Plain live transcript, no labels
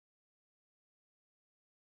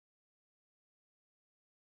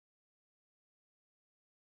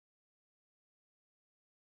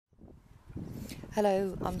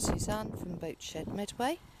Hello, I'm Suzanne from Boatshed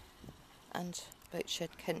Medway and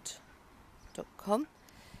boatshedkent.com.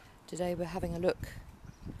 Today we're having a look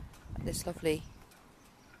at this lovely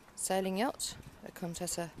sailing yacht, a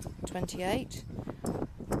Contessa 28.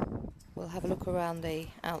 We'll have a look around the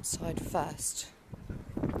outside first.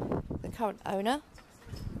 The current owner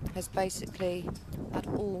has basically had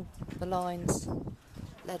all the lines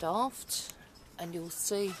led aft, and you'll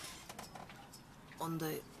see on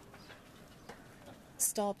the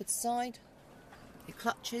starboard side your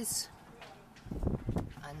clutches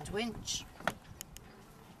and winch.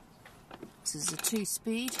 This is a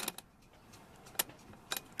 2-speed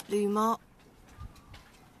Luma,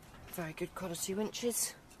 very good quality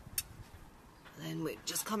winches. And then we're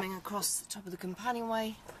just coming across the top of the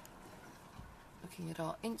companionway, looking at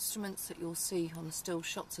our instruments that you'll see on the still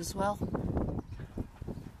shots as well,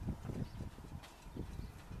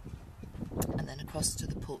 and then across to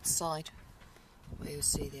the port side where you'll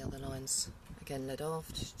see the other lines again led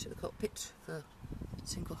aft to the cockpit for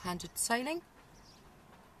single-handed sailing.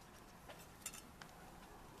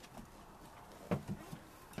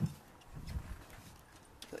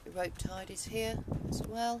 Got your rope tidies here as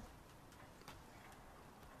well.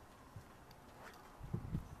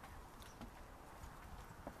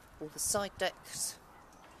 All the side decks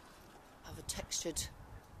have a textured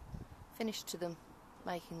finish to them,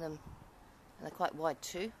 making them, and they're quite wide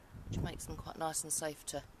too, which makes them quite nice and safe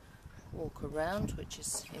to walk around, which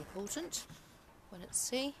is important when at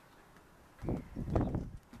sea.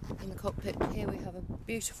 In the cockpit here we have a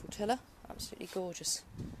beautiful tiller, absolutely gorgeous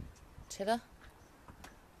tiller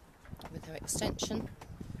with her extension.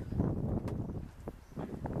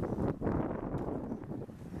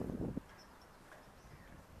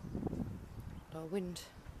 Our wind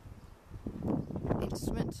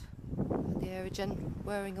instrument with the aerogen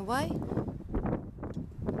whirring away.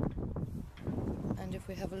 And if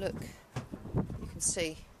we have a look, you can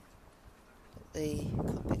see that the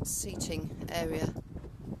cockpit seating area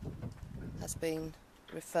has been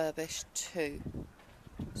refurbished too.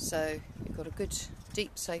 So you've got a good,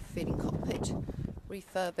 deep, safe feeling cockpit,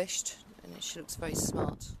 refurbished, and it looks very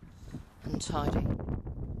smart and tidy.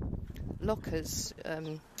 Lockers,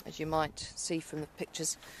 as you might see from the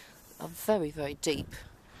pictures, are very, very deep,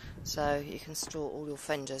 so you can store all your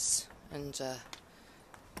fenders and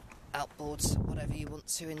outboards, whatever you want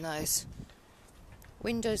to, in those.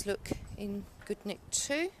 Windows look in good nick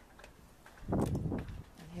too. And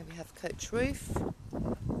here we have coach roof.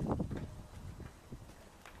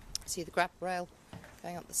 See the grab rail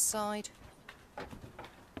going up the side.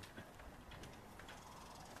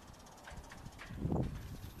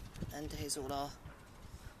 And here's all our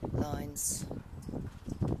lines,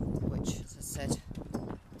 which, as I said,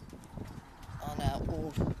 are now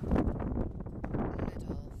all led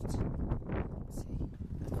aft. See,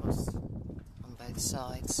 across on both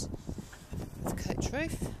sides of the coach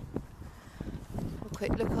roof. A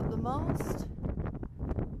quick look up the mast.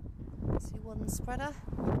 See one spreader.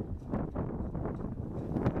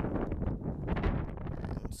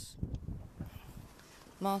 And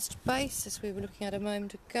mast base, as we were looking at a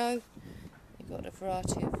moment ago. You've got a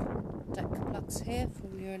variety of deck plugs here for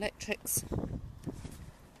all your electrics and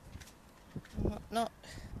whatnot.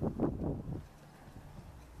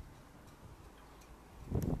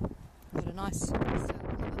 Got a nice sail cover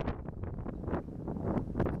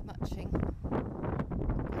with matching as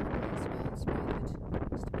well. It's very good.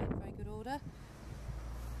 Looks to be in very good order.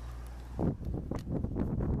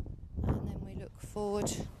 And then we look forward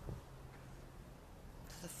to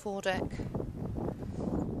the foredeck.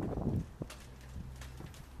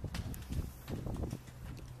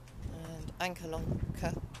 Anchor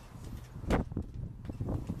locker. Then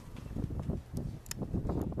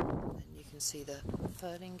you can see the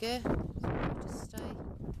furling gear to stay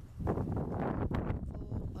for,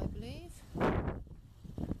 I believe.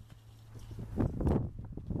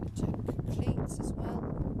 Check cleats as well.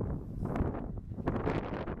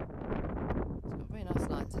 It's got very nice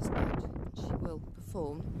lines, this boat, and she will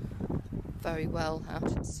perform very well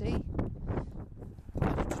out at sea.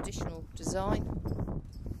 Quite a traditional design.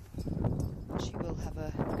 She will have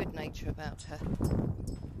a good nature about her.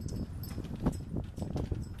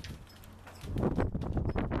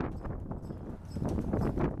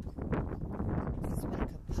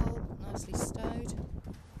 Spinnaker pole, nicely stowed.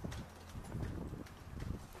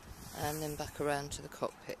 And then back around to the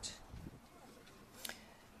cockpit.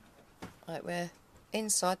 Right, we're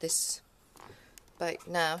inside this boat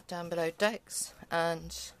now, down below decks,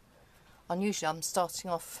 and unusually I'm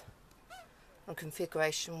starting off on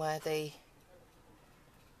configuration where the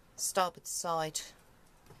starboard side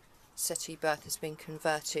settee berth has been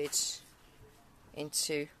converted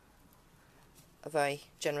into a very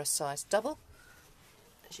generous sized double.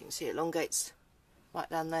 As you can see, it elongates right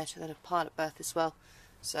down there to then a pilot berth as well.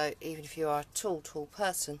 So even if you are a tall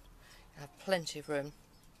person, you have plenty of room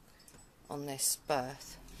on this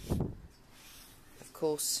berth. Of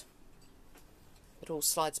course, it all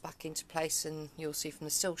slides back into place, and you'll see from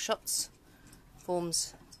the still shots,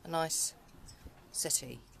 forms a nice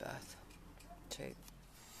settee berth too.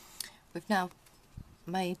 We've now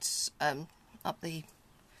made up the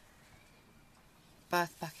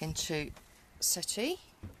berth back into settee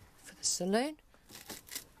for the saloon.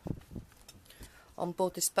 On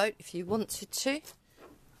board this boat, if you wanted to,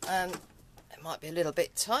 it might be a little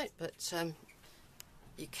bit tight, but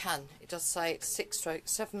you can. It does say it's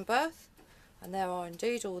 6/7 berth, and there are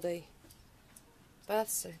indeed all the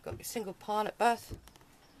berths. So you've got your single pilot berth,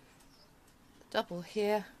 the double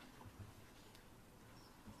here,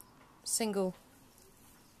 single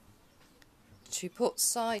to port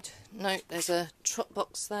side. Note there's a trot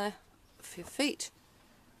box there for your feet,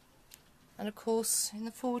 and of course in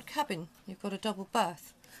the forward cabin you've got a double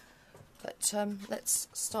berth. But let's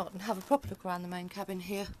start and have a proper look around the main cabin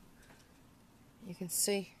here. You can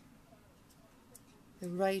see the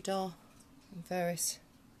radar and various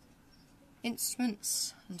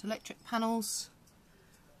instruments and electric panels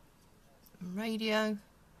and radio,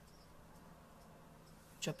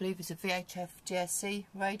 which I believe is a VHF DSC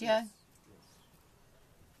radio.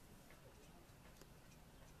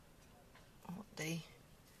 The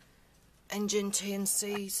engine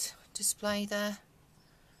T&C's display there.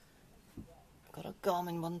 Got a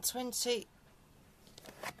Garmin 120.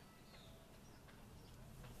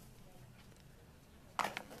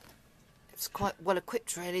 It's quite well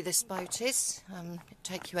equipped really, this boat is. It'll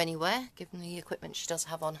take you anywhere given the equipment she does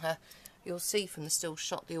have on her. You'll see from the still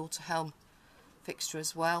shot the auto helm fixture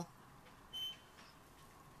as well.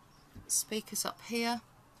 Speakers up here,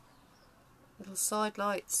 little side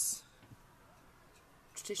lights,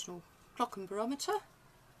 traditional clock and barometer,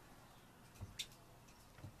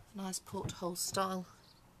 nice porthole style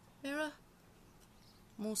mirror,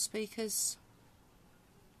 more speakers.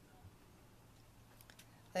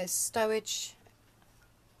 There's stowage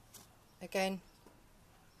again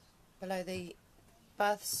below the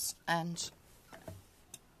berths and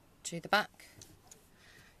to the back.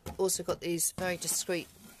 Also got these very discreet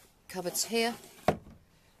cupboards here,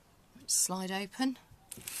 slide open.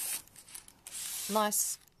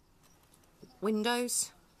 Nice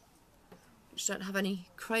windows which don't have any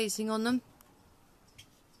crazing on them.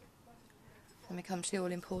 Then we come to the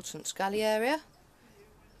all-important galley area.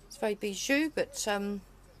 It's very bijou, but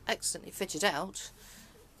excellently fitted out.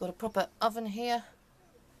 Got a proper oven here,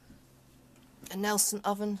 a Nelson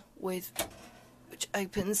oven which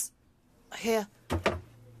opens here.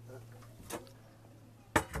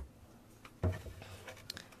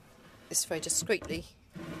 This very discreetly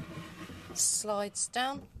slides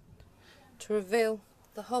down to reveal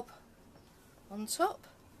the hob on top.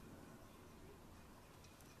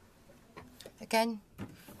 Again,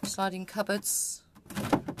 sliding cupboards,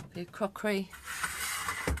 a bit of crockery,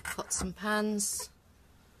 pots and pans,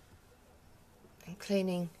 and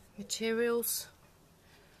cleaning materials.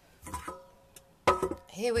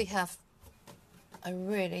 Here we have a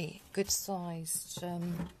really good sized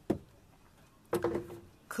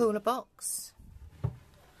cooler box.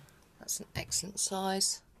 That's an excellent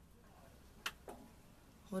size.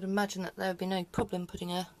 I would imagine that there would be no problem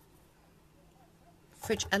putting a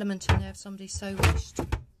fridge element in there if somebody so wished.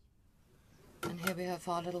 And here we have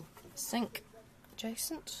our little sink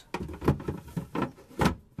adjacent,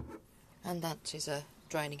 and that is a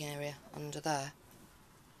draining area under there.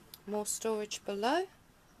 More storage below.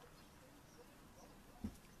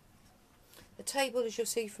 The table, as you'll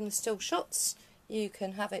see from the still shots, you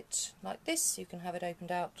can have it like this. You can have it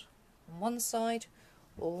opened out on one side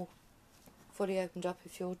or fully opened up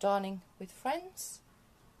if you're dining with friends.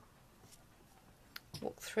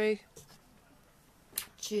 Walk through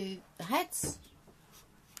to the heads.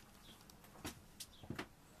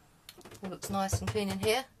 All looks nice and clean in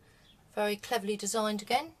here. Very cleverly designed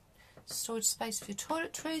again. Storage space for your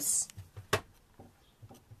toiletries.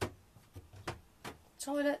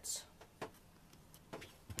 Toilet.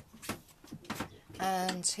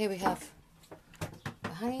 And here we have the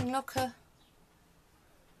hanging locker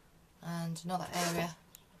and another area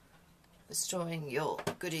for storing your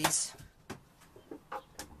goodies.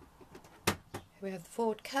 Here we have the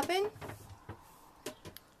forward cabin,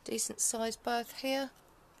 decent sized berth here,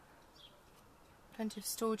 plenty of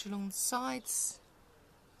storage along the sides,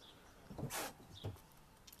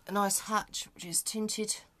 a nice hatch which is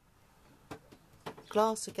tinted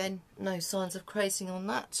glass, again no signs of crazing on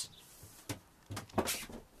that.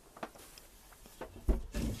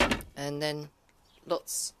 and then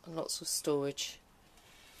lots and lots of storage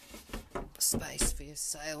space for your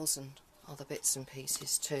sails and other bits and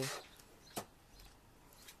pieces too.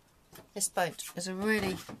 This boat is a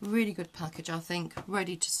really good package, I think,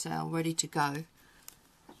 ready to sail, ready to go,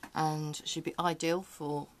 and should be ideal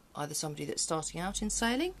for either somebody that's starting out in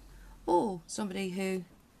sailing or somebody who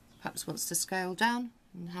perhaps wants to scale down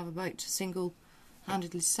and have a boat to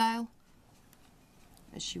single-handedly sail,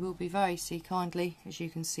 as she will be very sea kindly, as you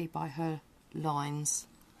can see by her lines.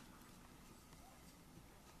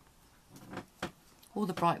 All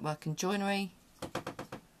the bright work and joinery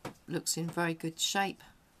looks in very good shape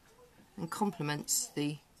and complements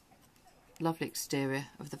the lovely exterior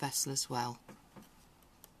of the vessel as well.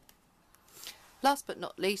 Last but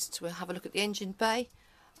not least, we'll have a look at the engine bay,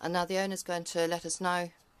 and now the owner's going to let us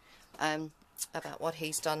know about what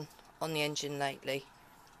he's done on the engine lately.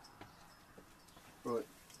 Right,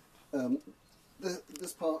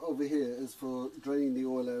 this part over here is for draining the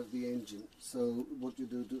oil out of the engine. So what you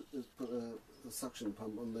do is put a suction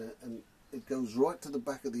pump on there, and it goes right to the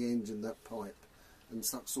back of the engine, that pipe, and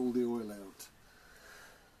sucks all the oil out.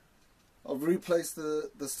 I've replaced the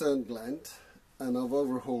stern gland, and I've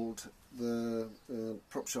overhauled the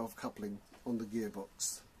prop shaft coupling on the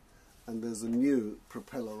gearbox, and there's a new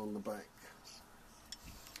propeller on the back.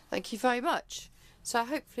 Thank you very much. So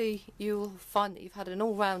hopefully you'll find that you've had an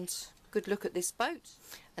all-round good look at this boat,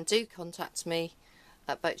 and do contact me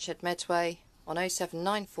at Boatshed Medway on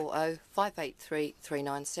 07940 583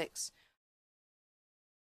 396